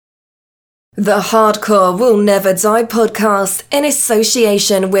The Hardcore Will Never Die podcast in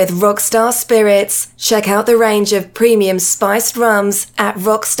association with Rockstar Spirits. Check out the range of premium spiced rums at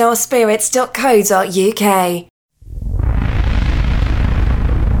rockstarspirits.co.uk.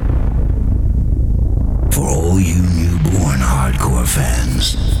 For all you newborn hardcore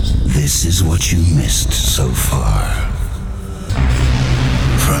fans, this is what you missed so far.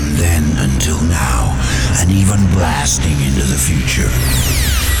 From then until now, and even blasting into the future,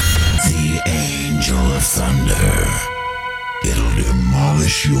 the Angel of Thunder. It'll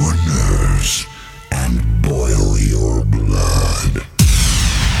demolish your nerves and boil your blood.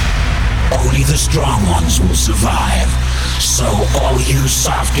 Only the strong ones will survive, so all you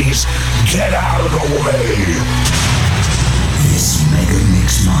softies, get out of the way! This mega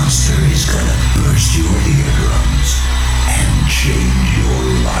mix monster is gonna burst your eardrums and change your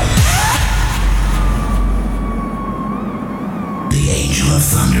life. The Angel of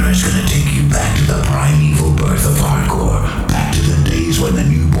Thunder is gonna take you back to the primeval birth of hardcore, back to the days when the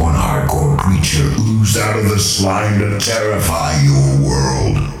newborn hardcore creature oozed out of the slime to terrify your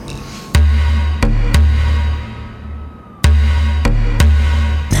world.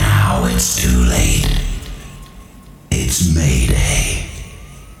 Now it's too late. It's Mayday.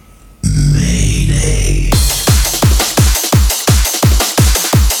 Mayday.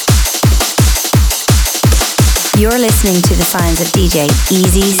 You're listening to the sounds of DJ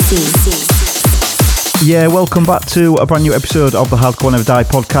Easy C. Yeah, welcome back to a brand new episode of the Hardcore Never Die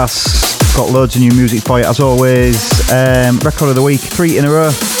podcast. Got loads of new music for you as always. Record of the week, 3 in a row.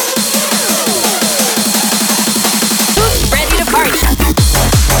 Ready to party.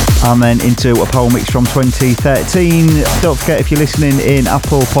 And then into a power mix from 2013. Don't forget, if you're listening in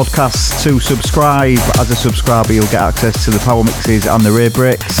Apple Podcasts, to subscribe. As a subscriber, you'll get access to the power mixes and the rave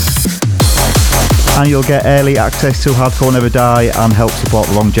breaks. And you'll get early access to Hardcore Never Die and help support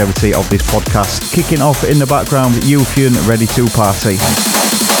the longevity of this podcast. Kicking off in the background, Eufeion, Ready to Party.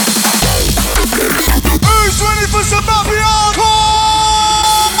 Who's ready for some happy hardcore?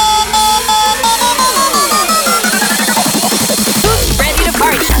 Ready to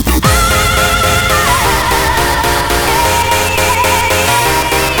party. Take control.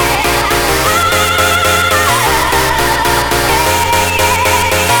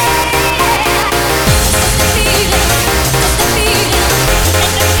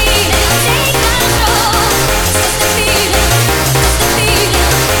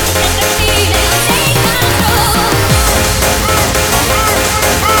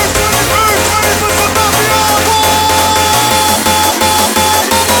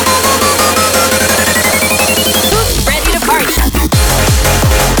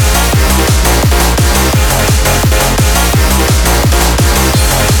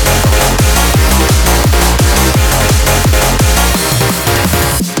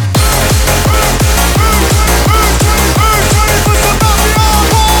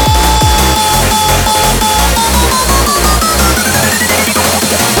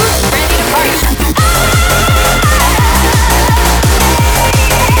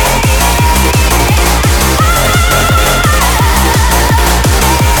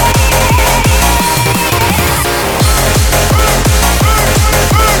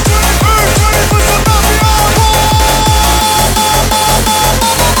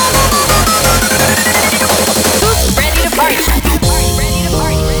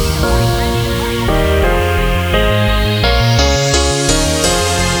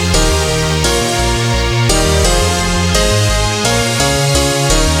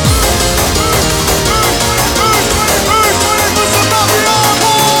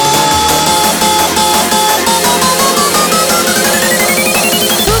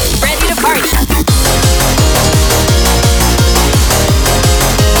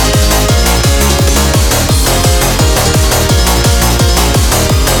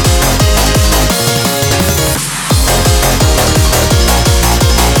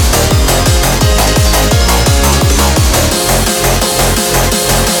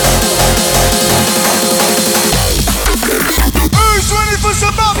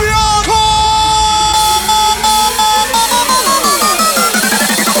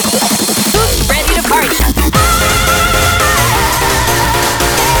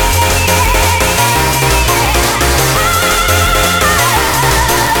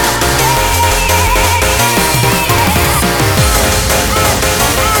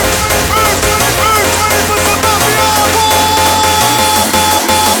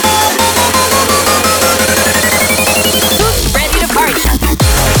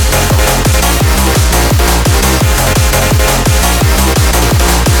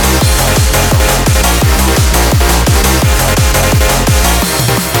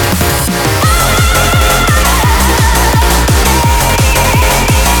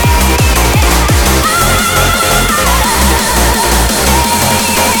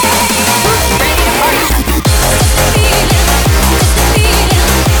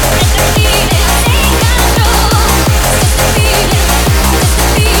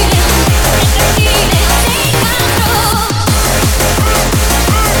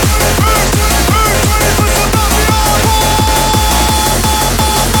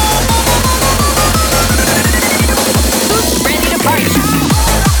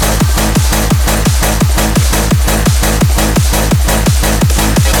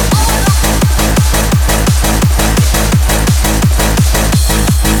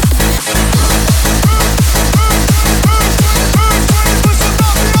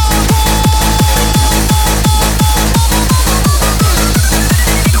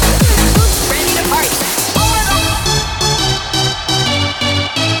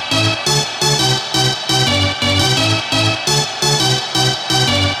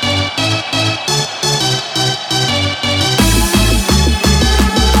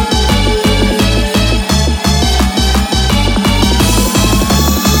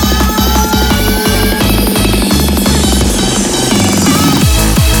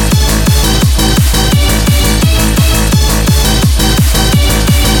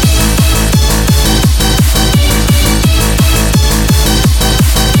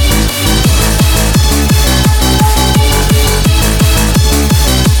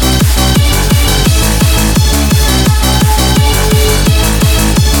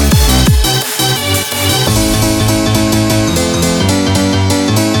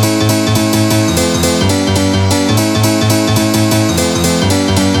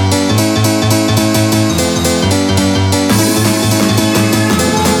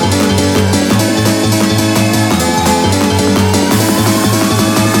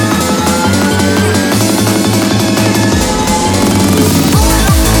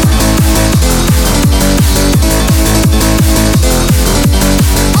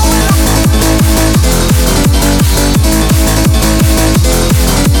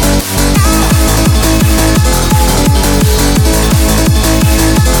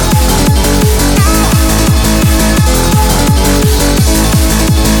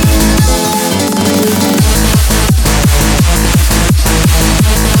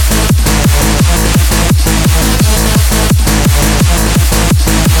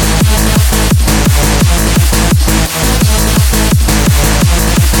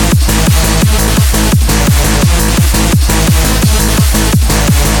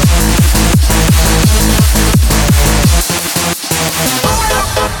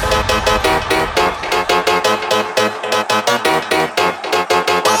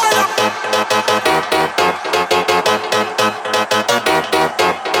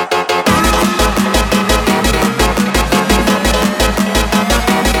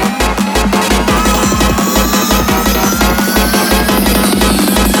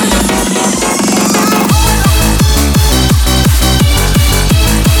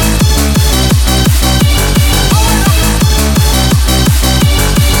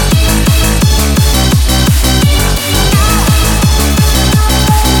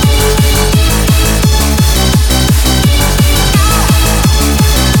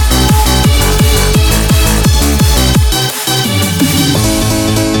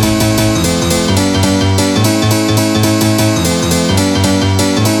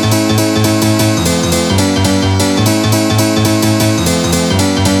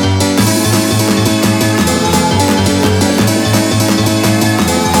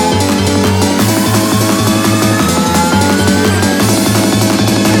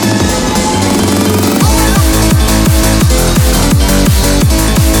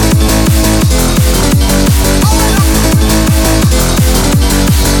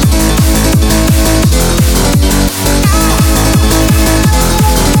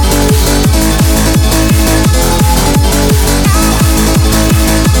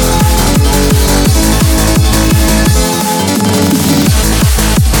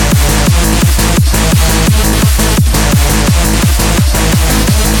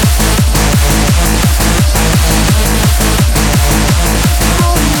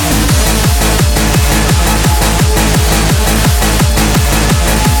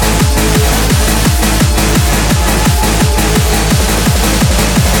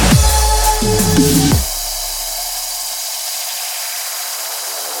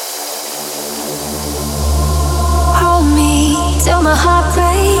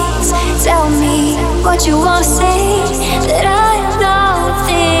 But you wanna say that I am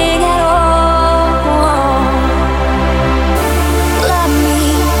nothing at all. Love me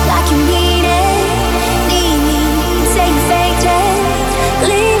like you mean it. Need me, say you faked it.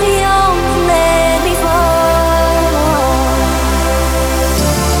 Leave me on, let me fall.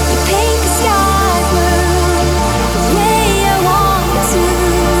 You paint the sky blue the way I want to,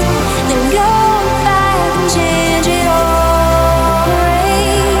 then go back and change it all.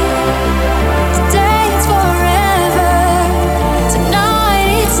 Today it's forever.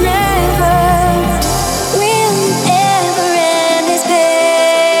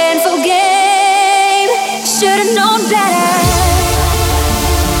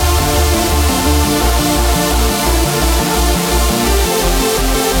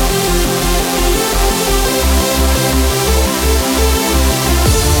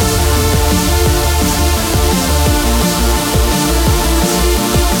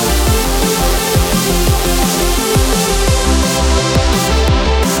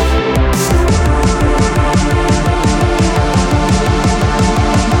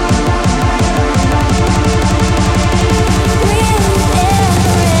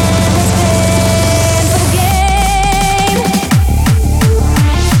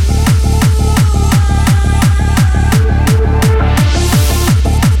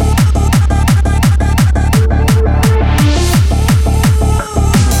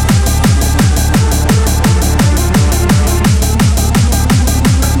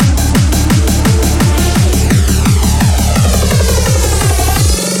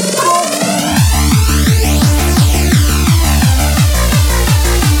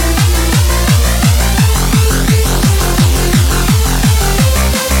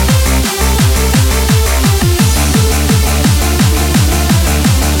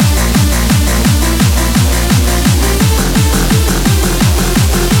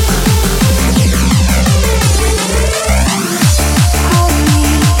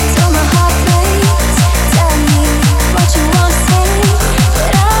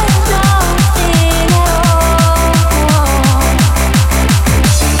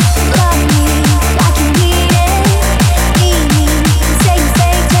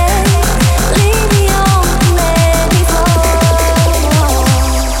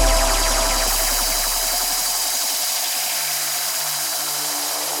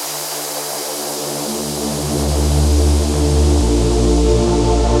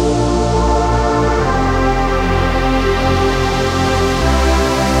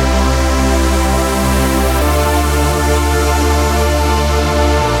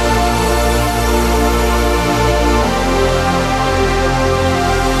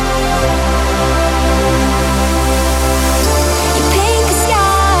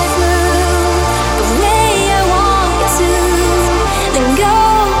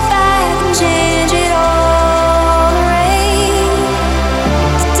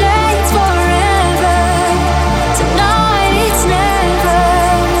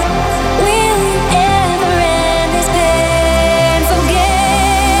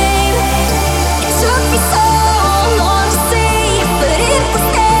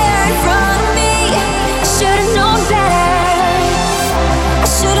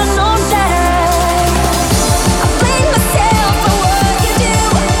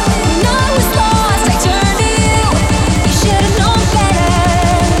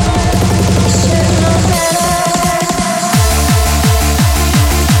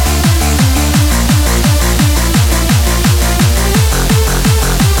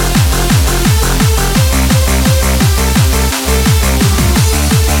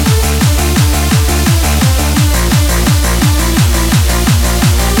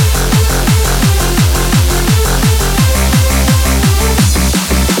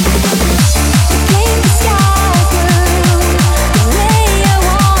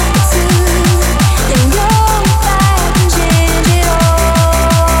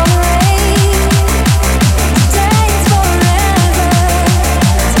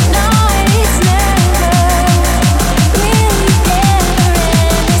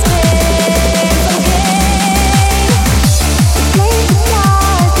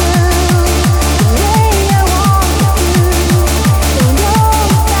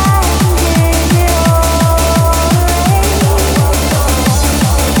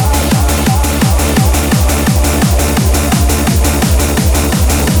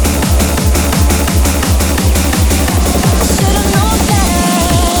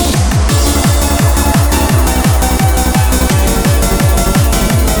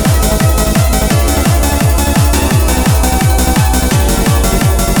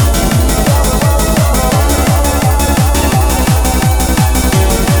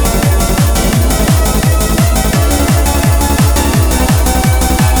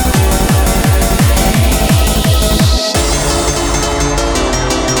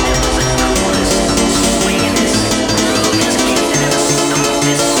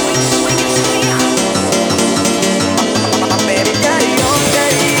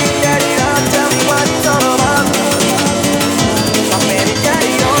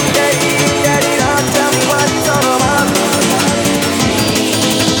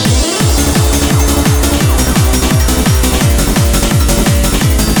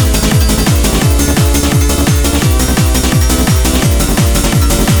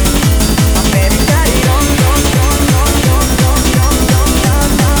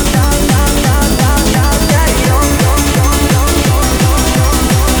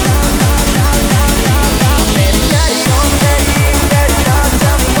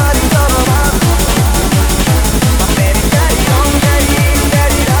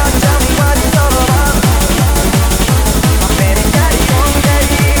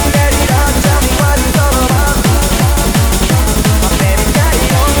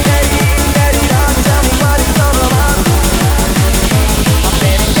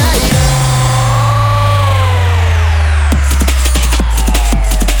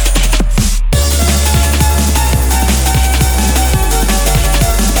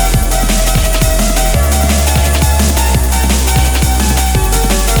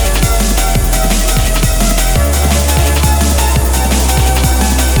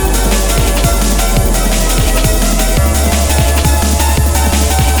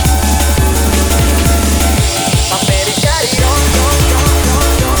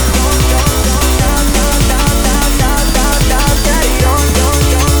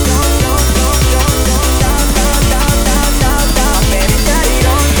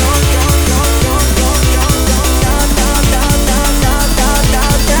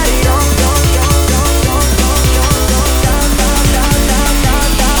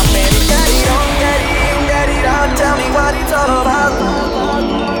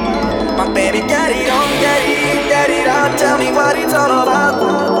 up, tell me what it's all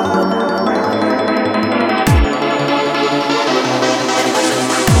about.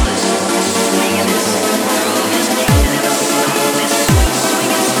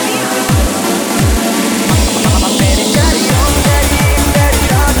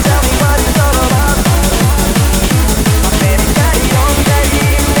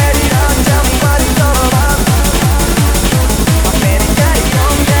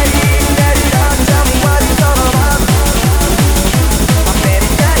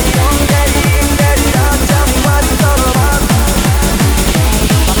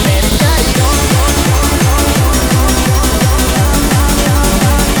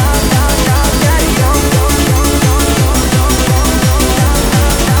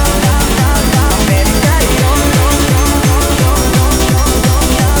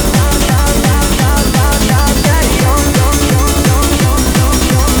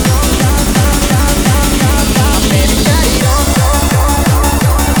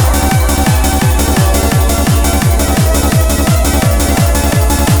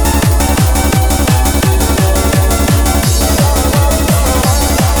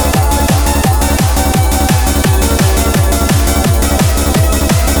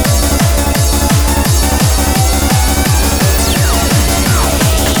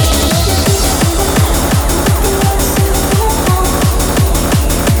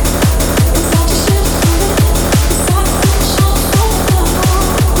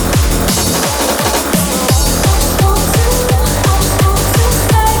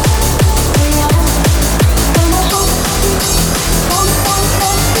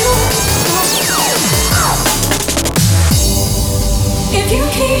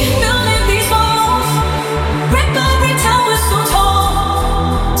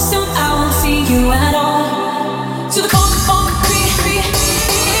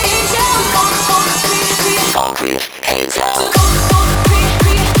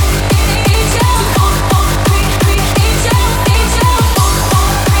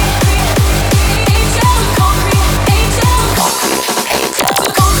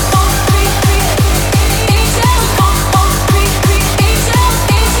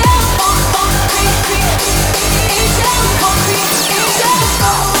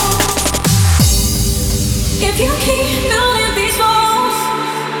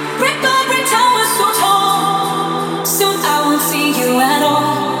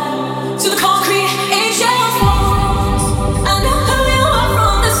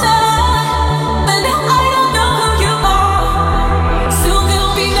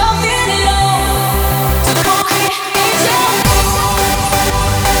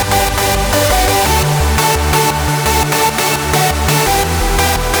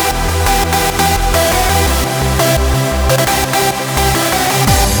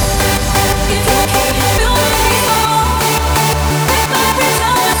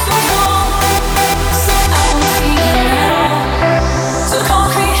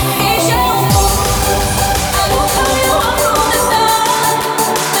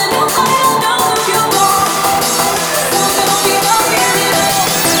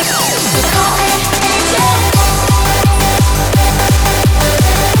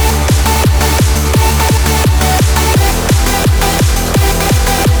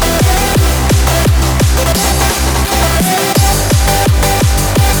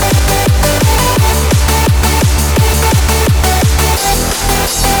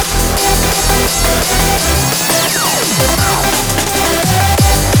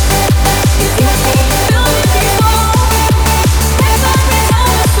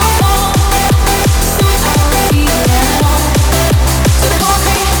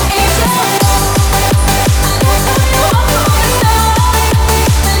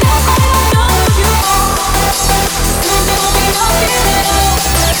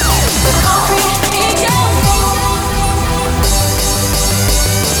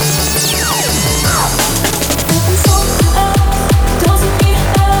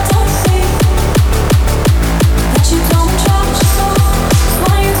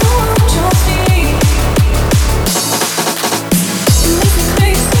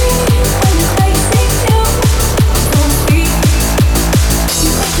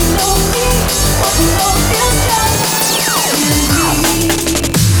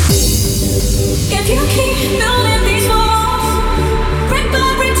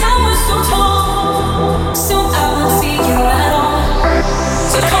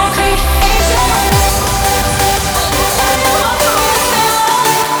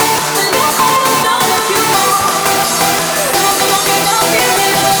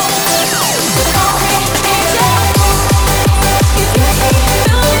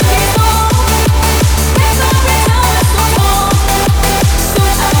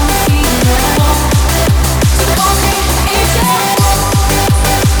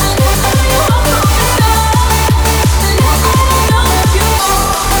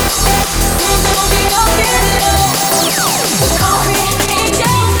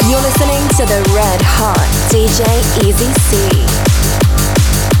 to the red hot DJ Easy C.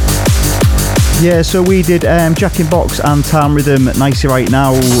 Yeah, so we did Jack in Box and Time Rhythm, Nicey right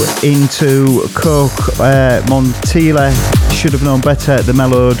now, into Coke, Montilla, Should Have Known Better, the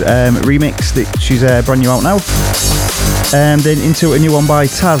MellowD remix, that she's brand new out now. Then into a new one by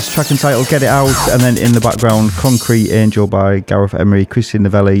Taz, track entitled Get It Out, and then in the background, Concrete Angel by Gareth, Emery, Christian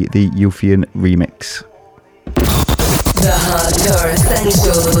Novelli, the Eufeion remix. The Hardcore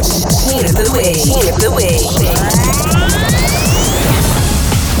Essentials, Tune of the Week. Tune of the Week.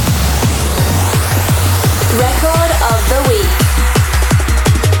 Record of the Week.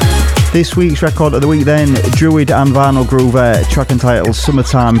 This week's record of the week then, Druid and Vinylgroover, track entitled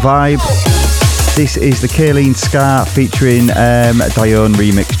Summertime Vibe. This is the Kaylene Ska featuring Dionne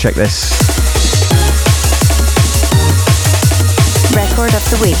remix. Check this. Record of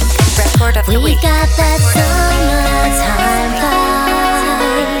the week. Record of the week. We got that summertime vibe,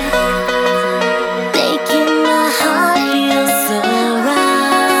 making my heart feel so right.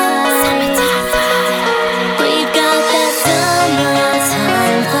 Summertime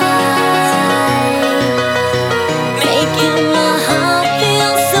vibe.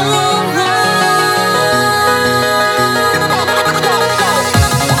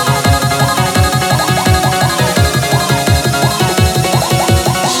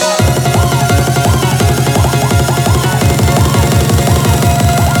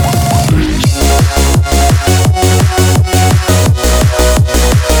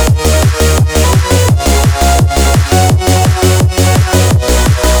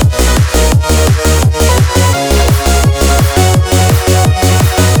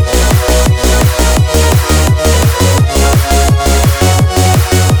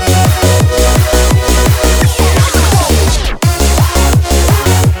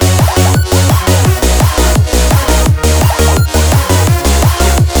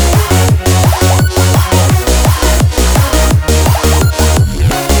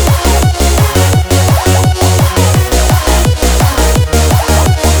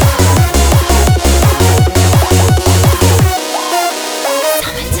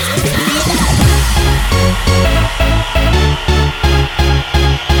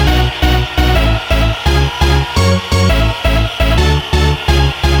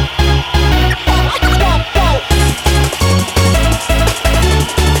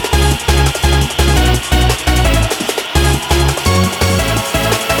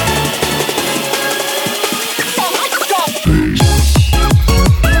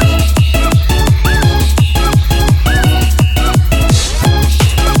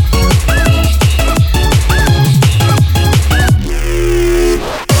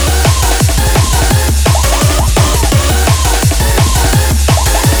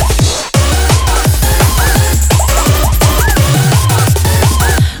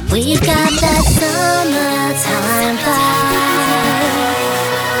 We've got that summertime vibe,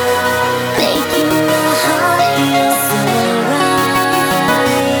 making my heart feel so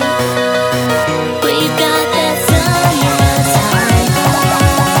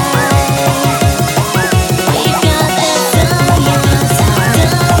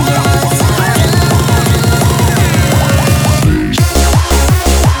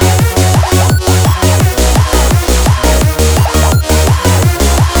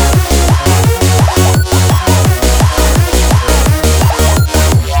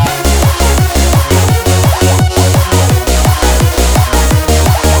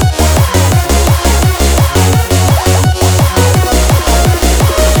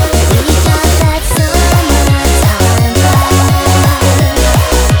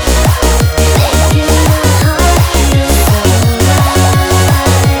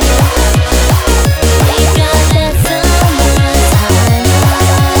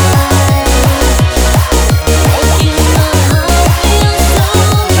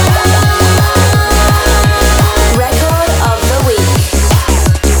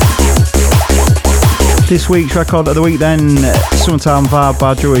This week's record of the week then, Summertime Vibe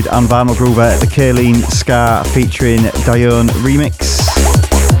by Druid and Vinylgroover, the Kaylene Ska featuring Dionne remix.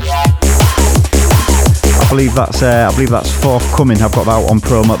 I believe that's forthcoming. I've got that on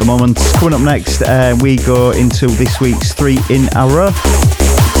promo at the moment. Coming up next, we go into this week's 3 in a row.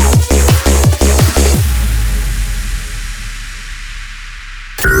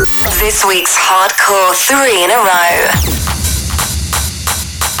 This week's hardcore 3 in a row.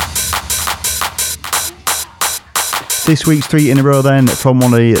 This week's 3 in a row then, from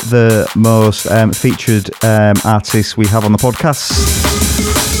one of the most featured artists we have on the podcast.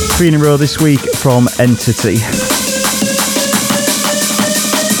 3 in a row this week from Entity.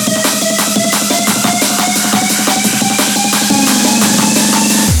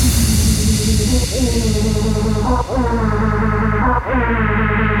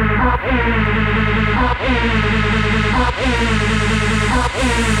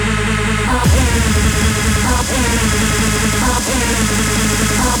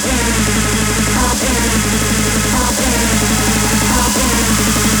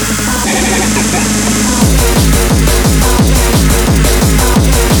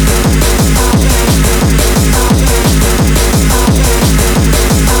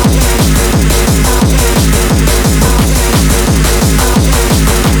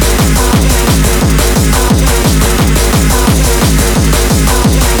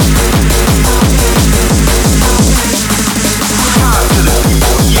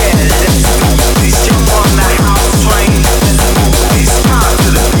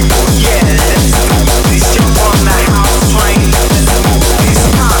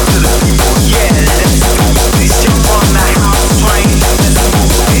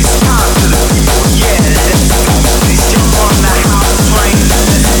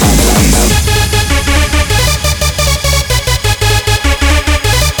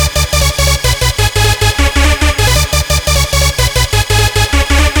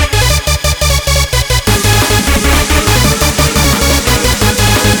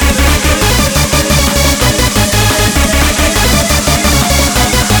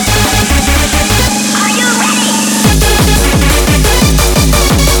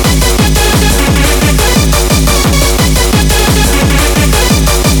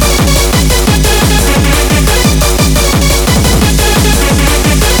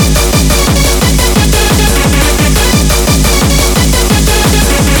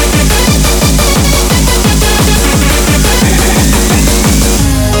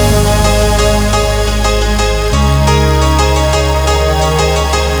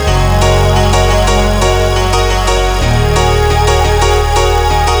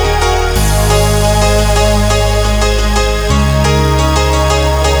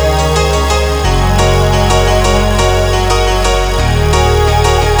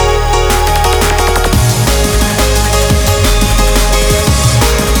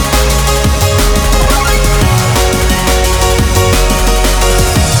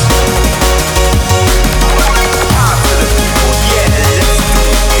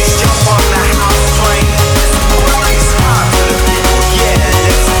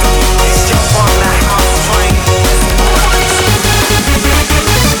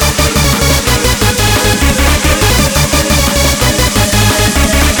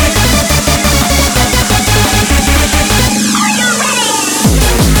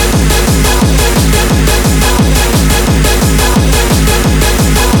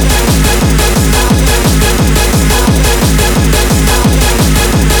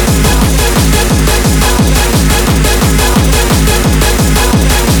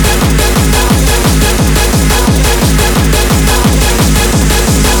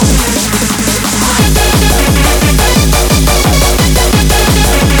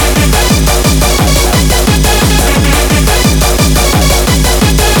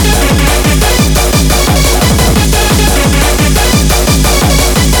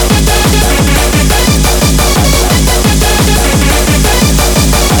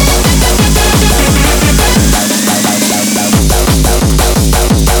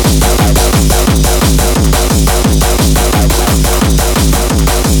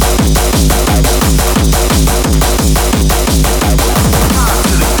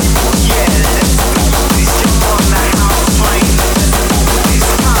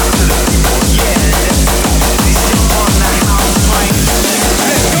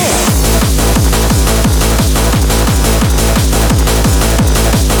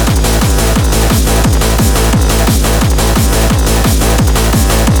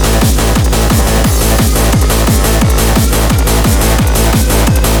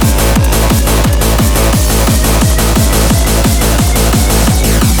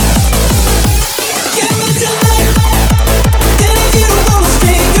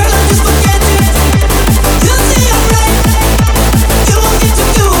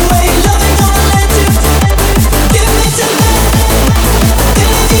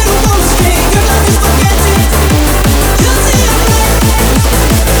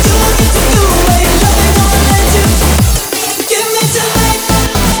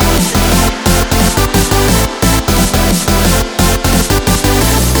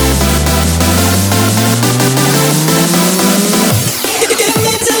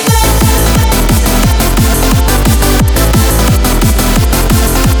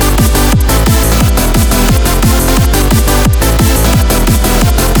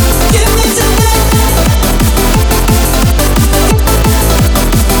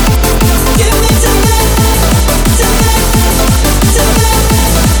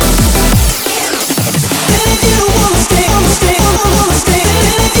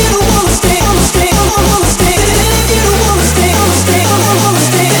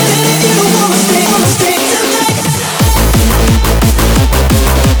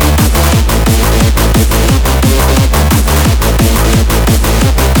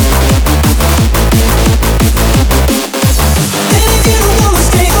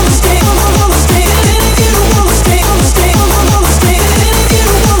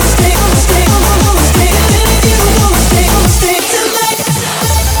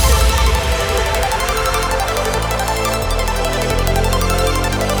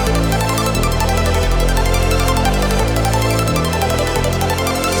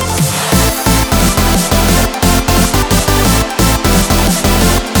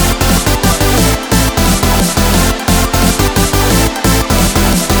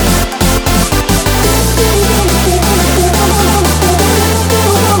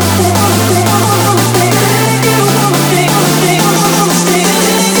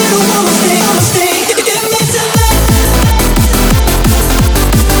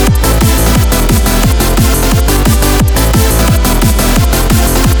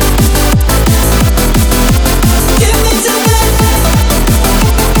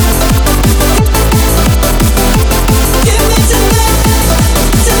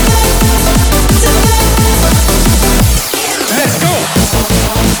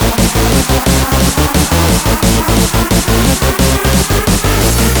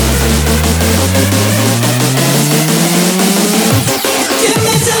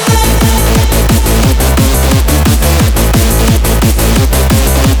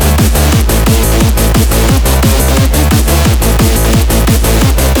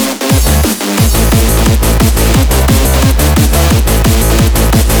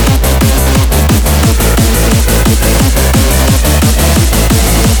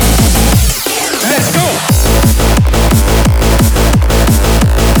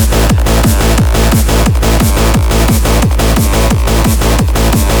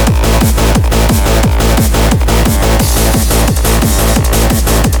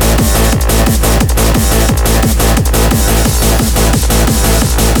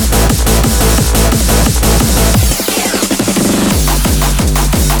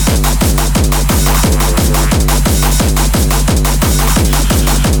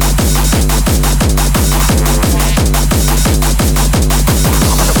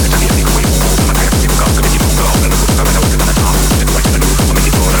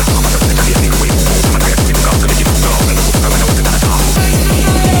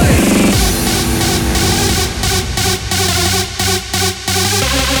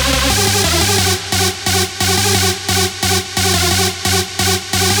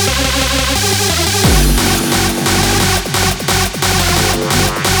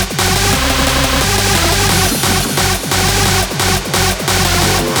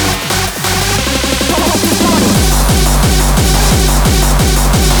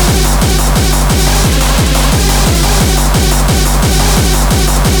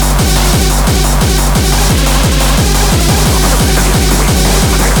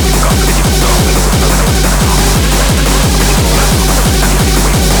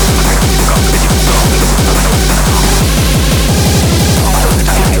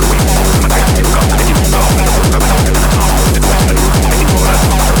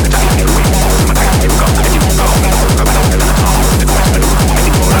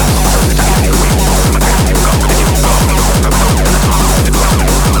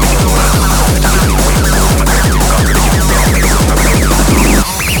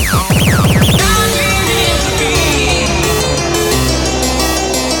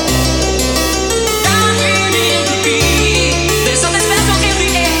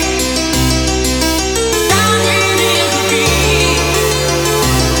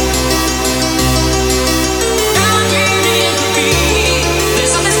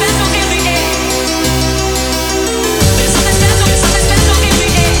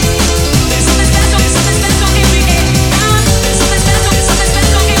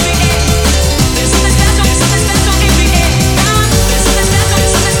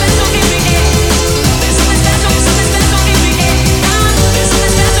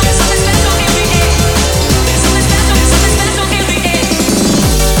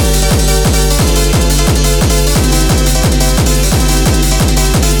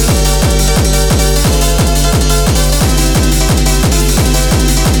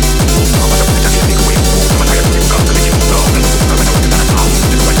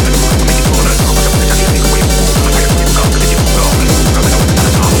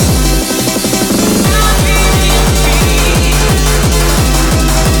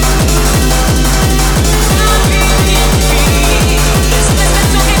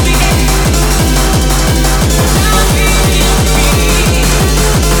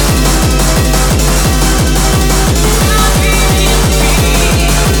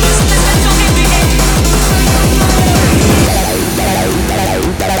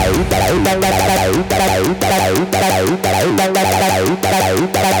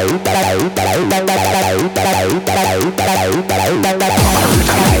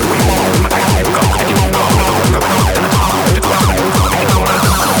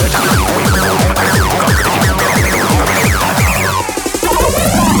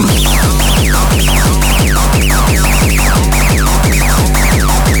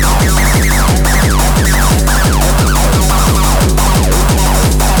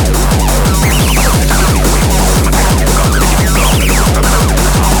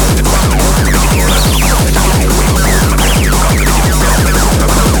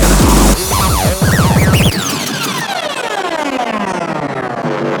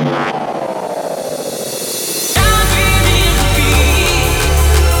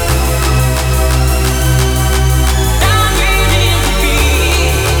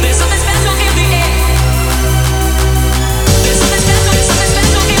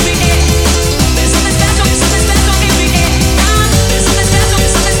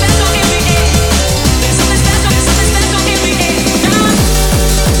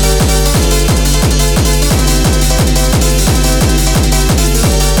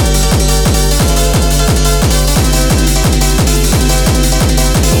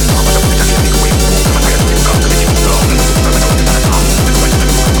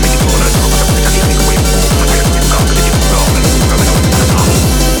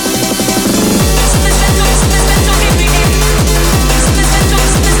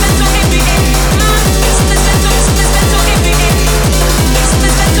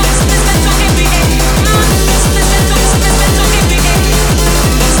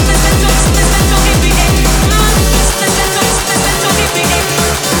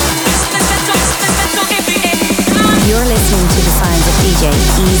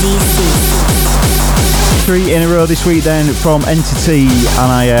 In a row this week then from Entity,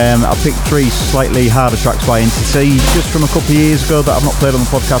 and I picked 3 slightly harder tracks by Entity just from a couple of years ago that I've not played on the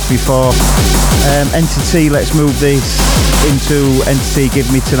podcast before. Entity, let's move this into Entity,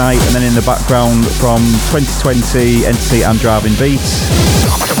 Give Me Tonight, and then in the background from 2020 Entity and Drivin beats.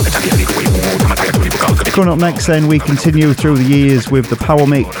 Coming up next then, we continue through the years with the Power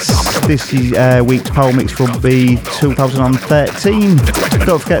Mix. This week's Power Mix will be 2013.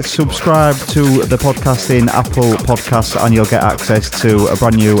 Don't forget to subscribe to the podcast in Apple Podcasts and you'll get access to a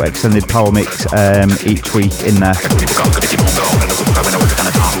brand new extended Power Mix each week in there.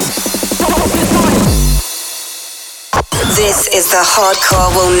 This is the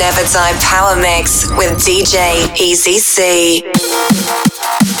Hardcore Will Never Die Power Mix with DJ Easy C.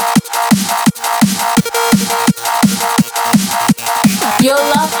 You're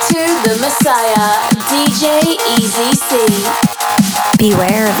locked to the Messiah, DJ Easy C.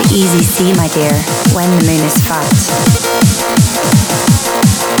 Beware of Easy C, my dear, when the moon is fat.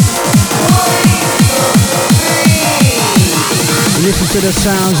 Listen to the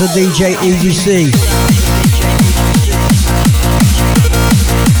sounds of DJ Easy C.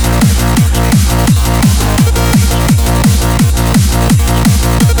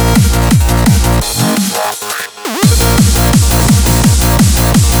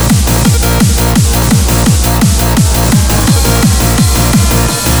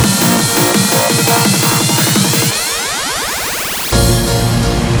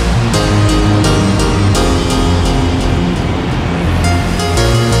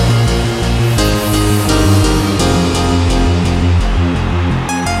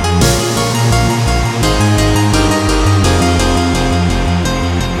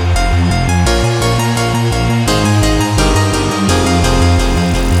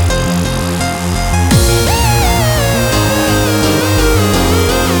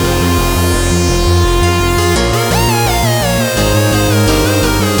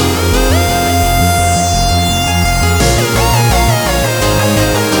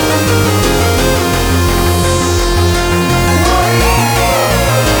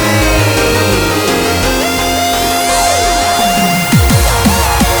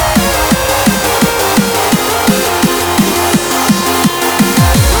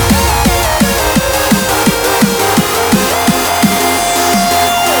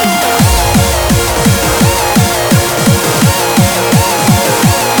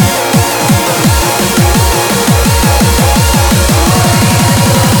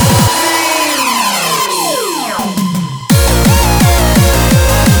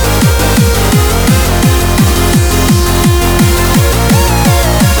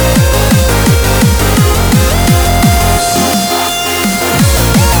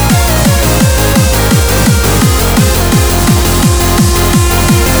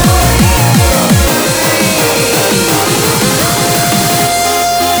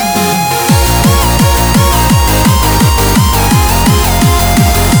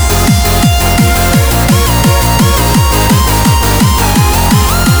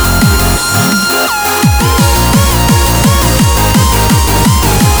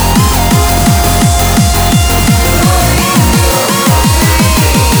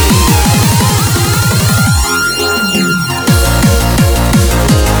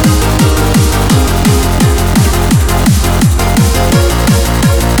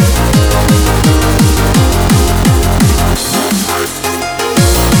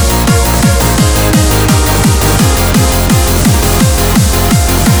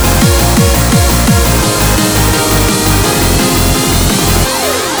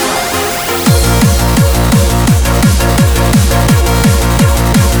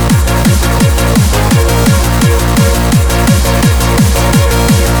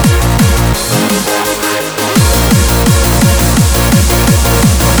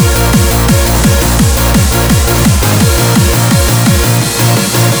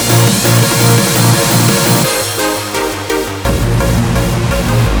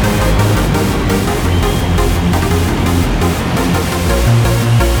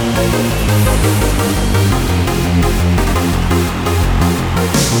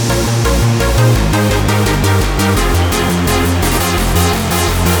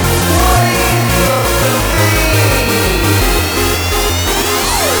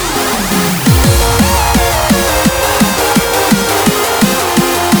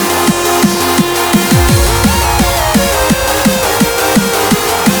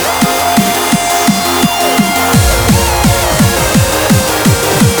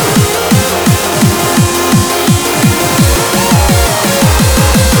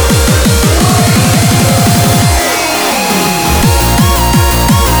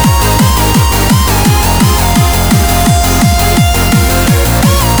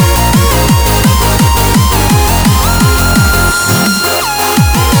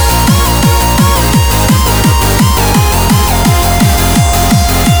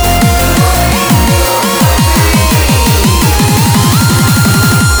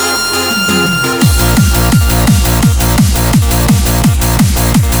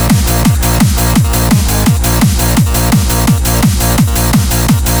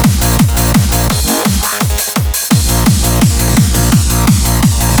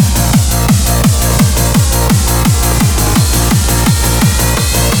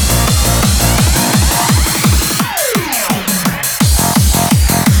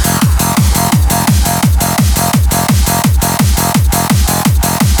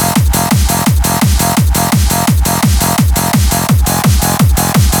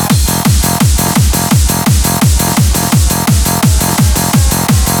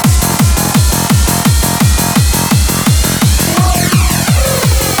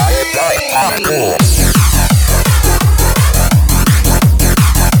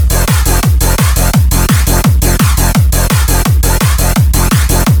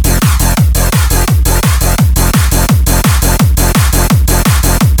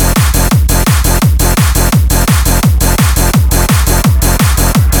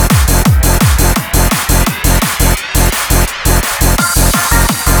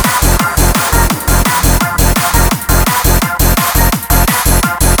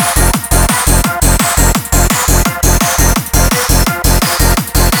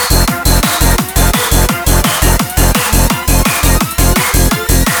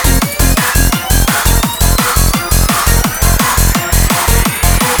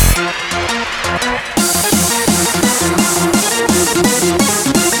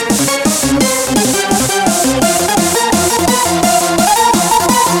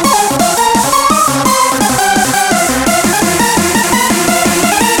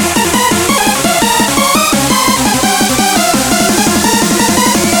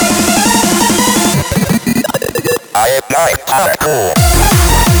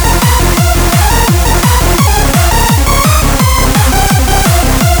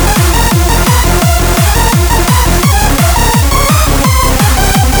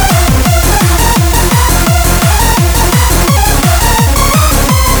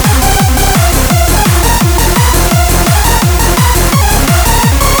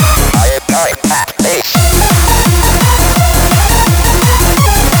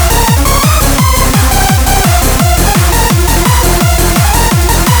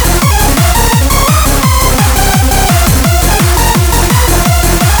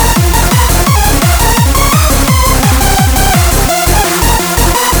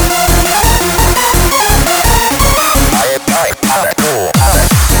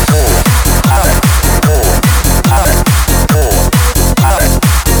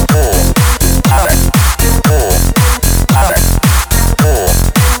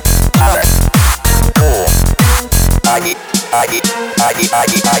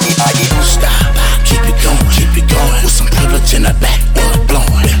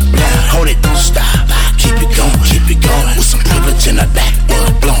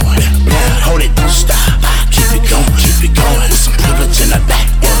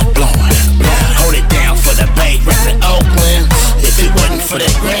 for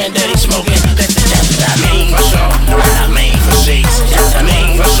that granddaddy smoking. That's what I mean for sure. Know what I mean for sheets. Yes, I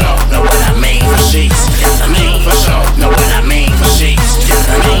mean for sure. Know what I mean for sheets. Yes, I mean for sure. Know what I mean for sheets. Yes,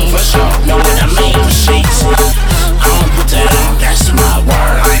 I mean for sure. Know what I mean for sheets. I don't put that on, that's my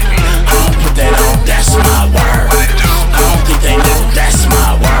word. I don't put that on, that's my word. I don't think they know, that's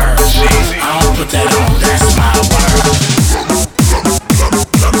my word. I don't put that on, that's my word.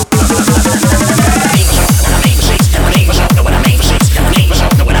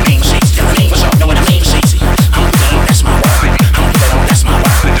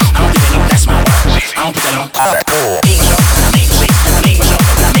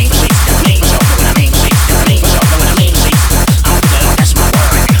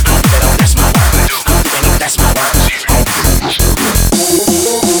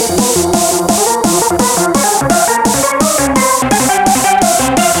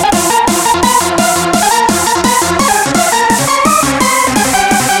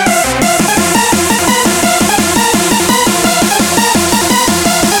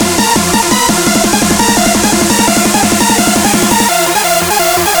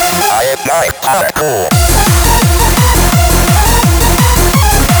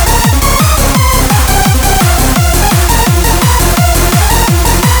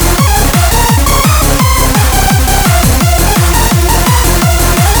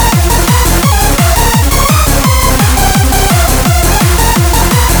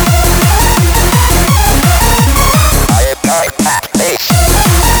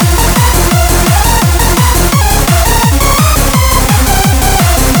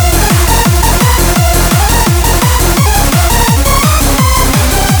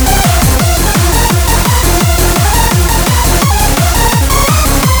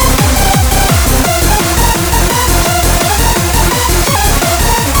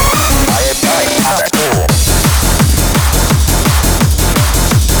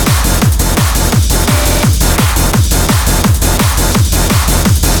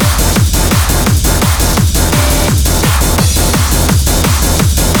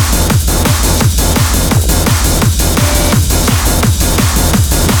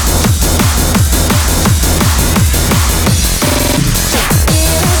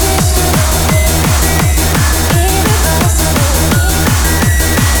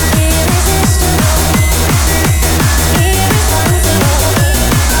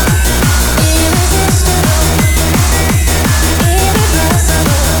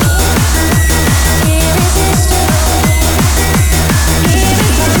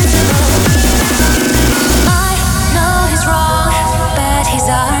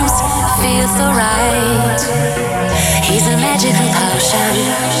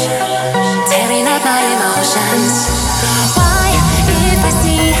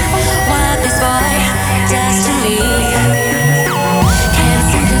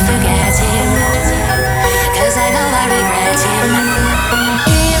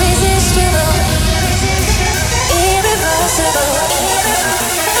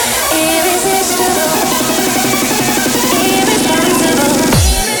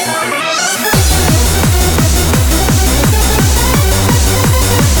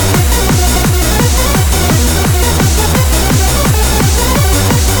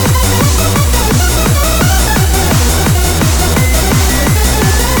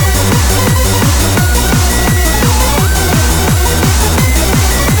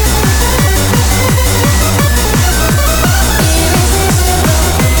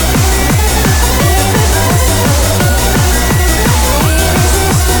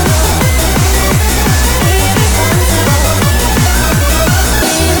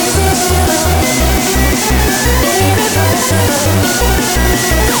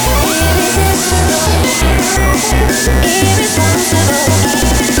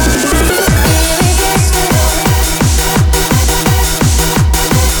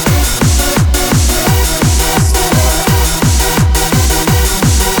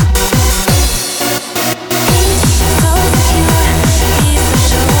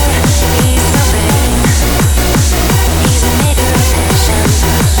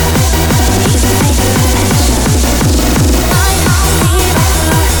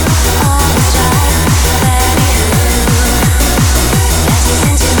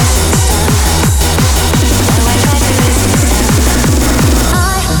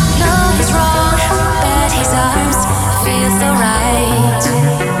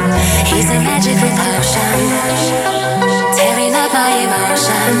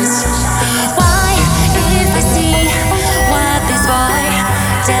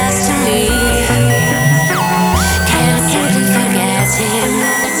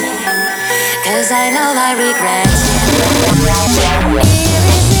 I know I regret it.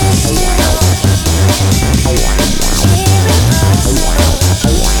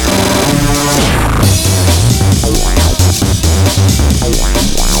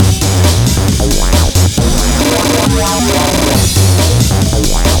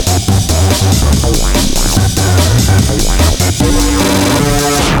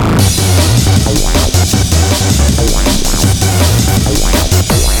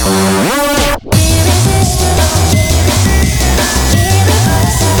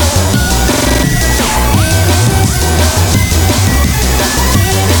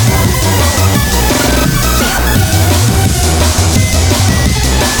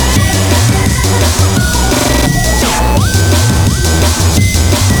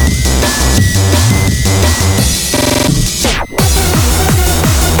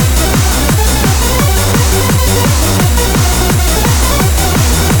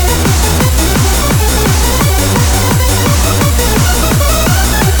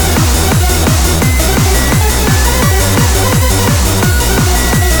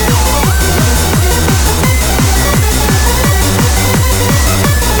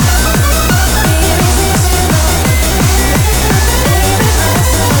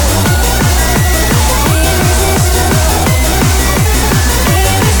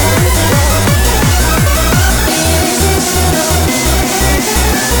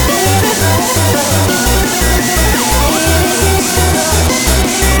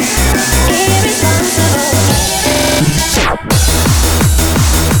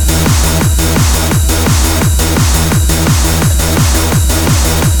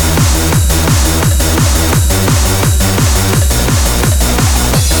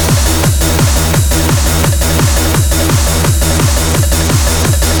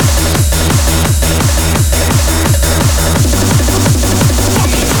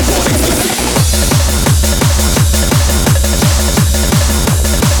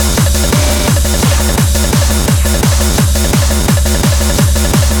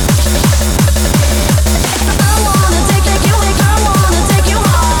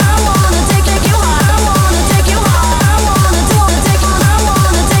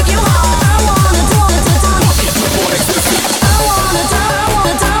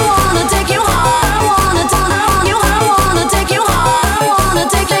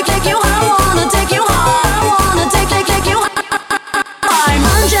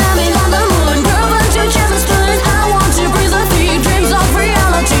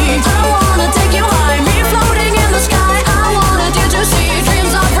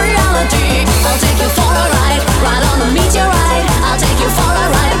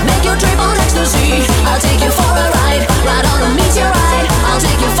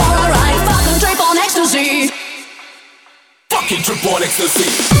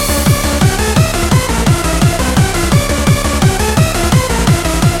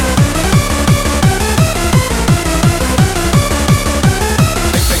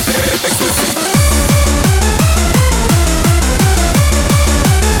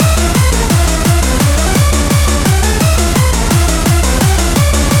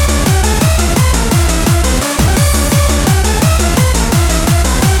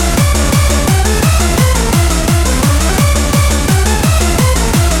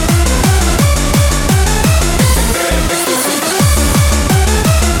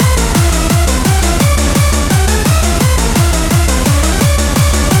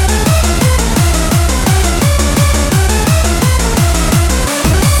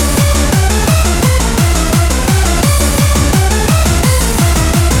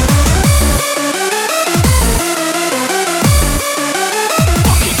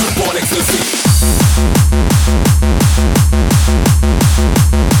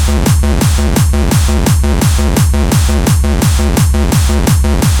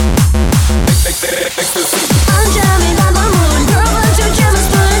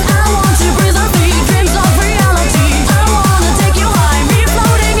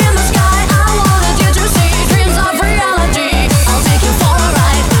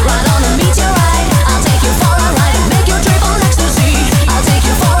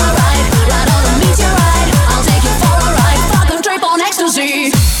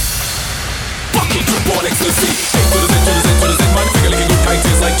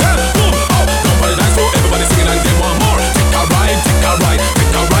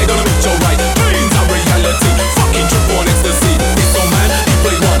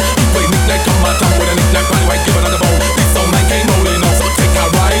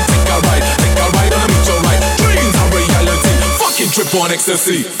 pour un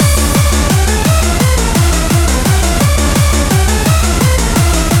ecstasy.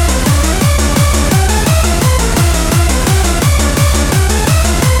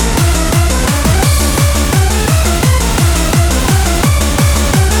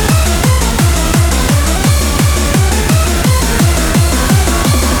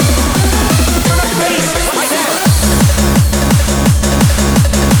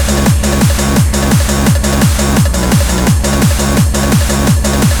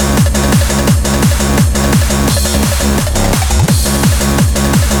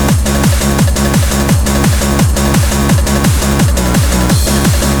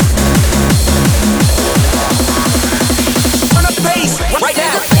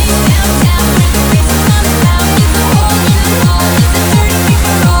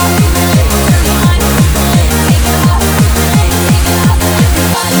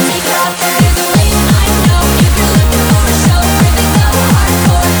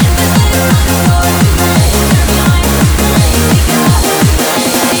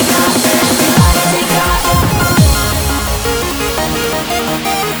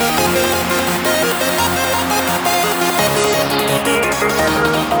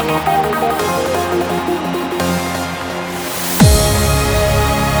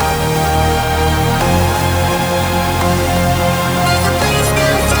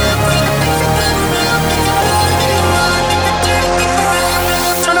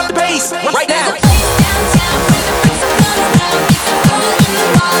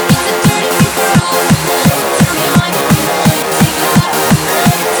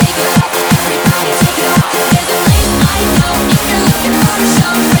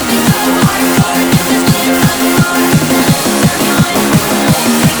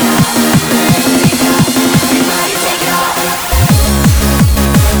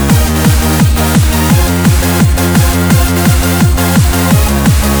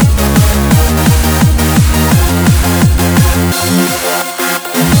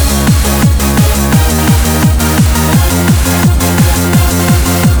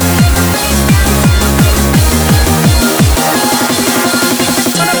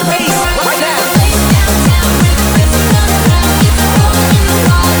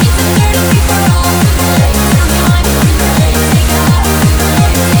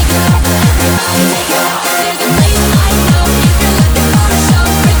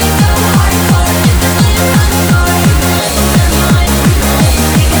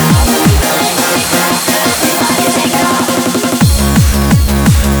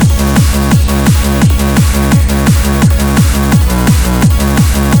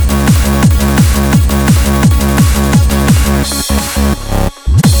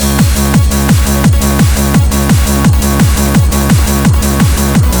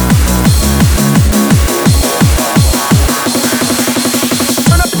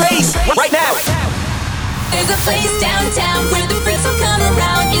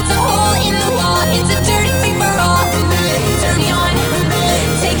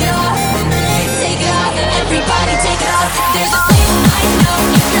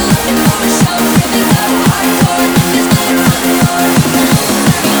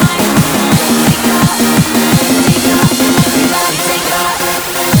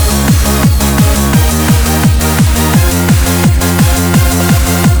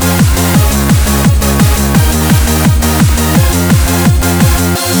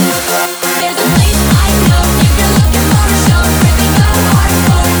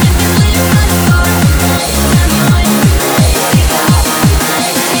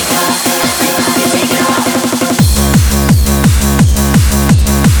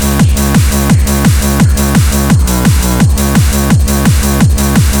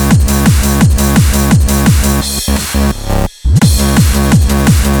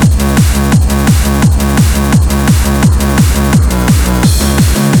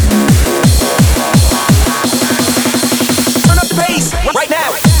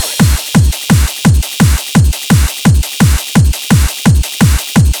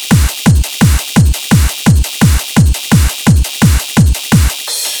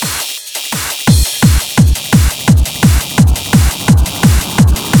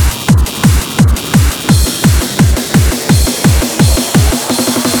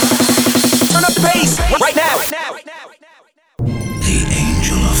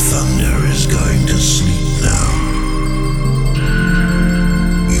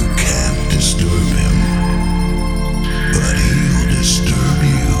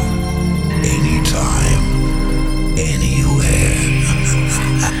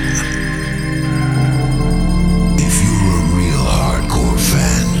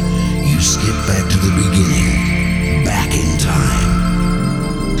 back to the beginning, back in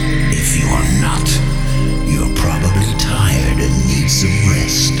time. If you are not, you're probably tired and need some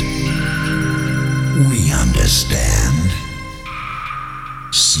rest. We understand.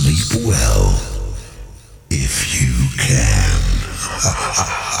 Sleep well, if you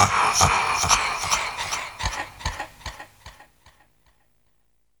can.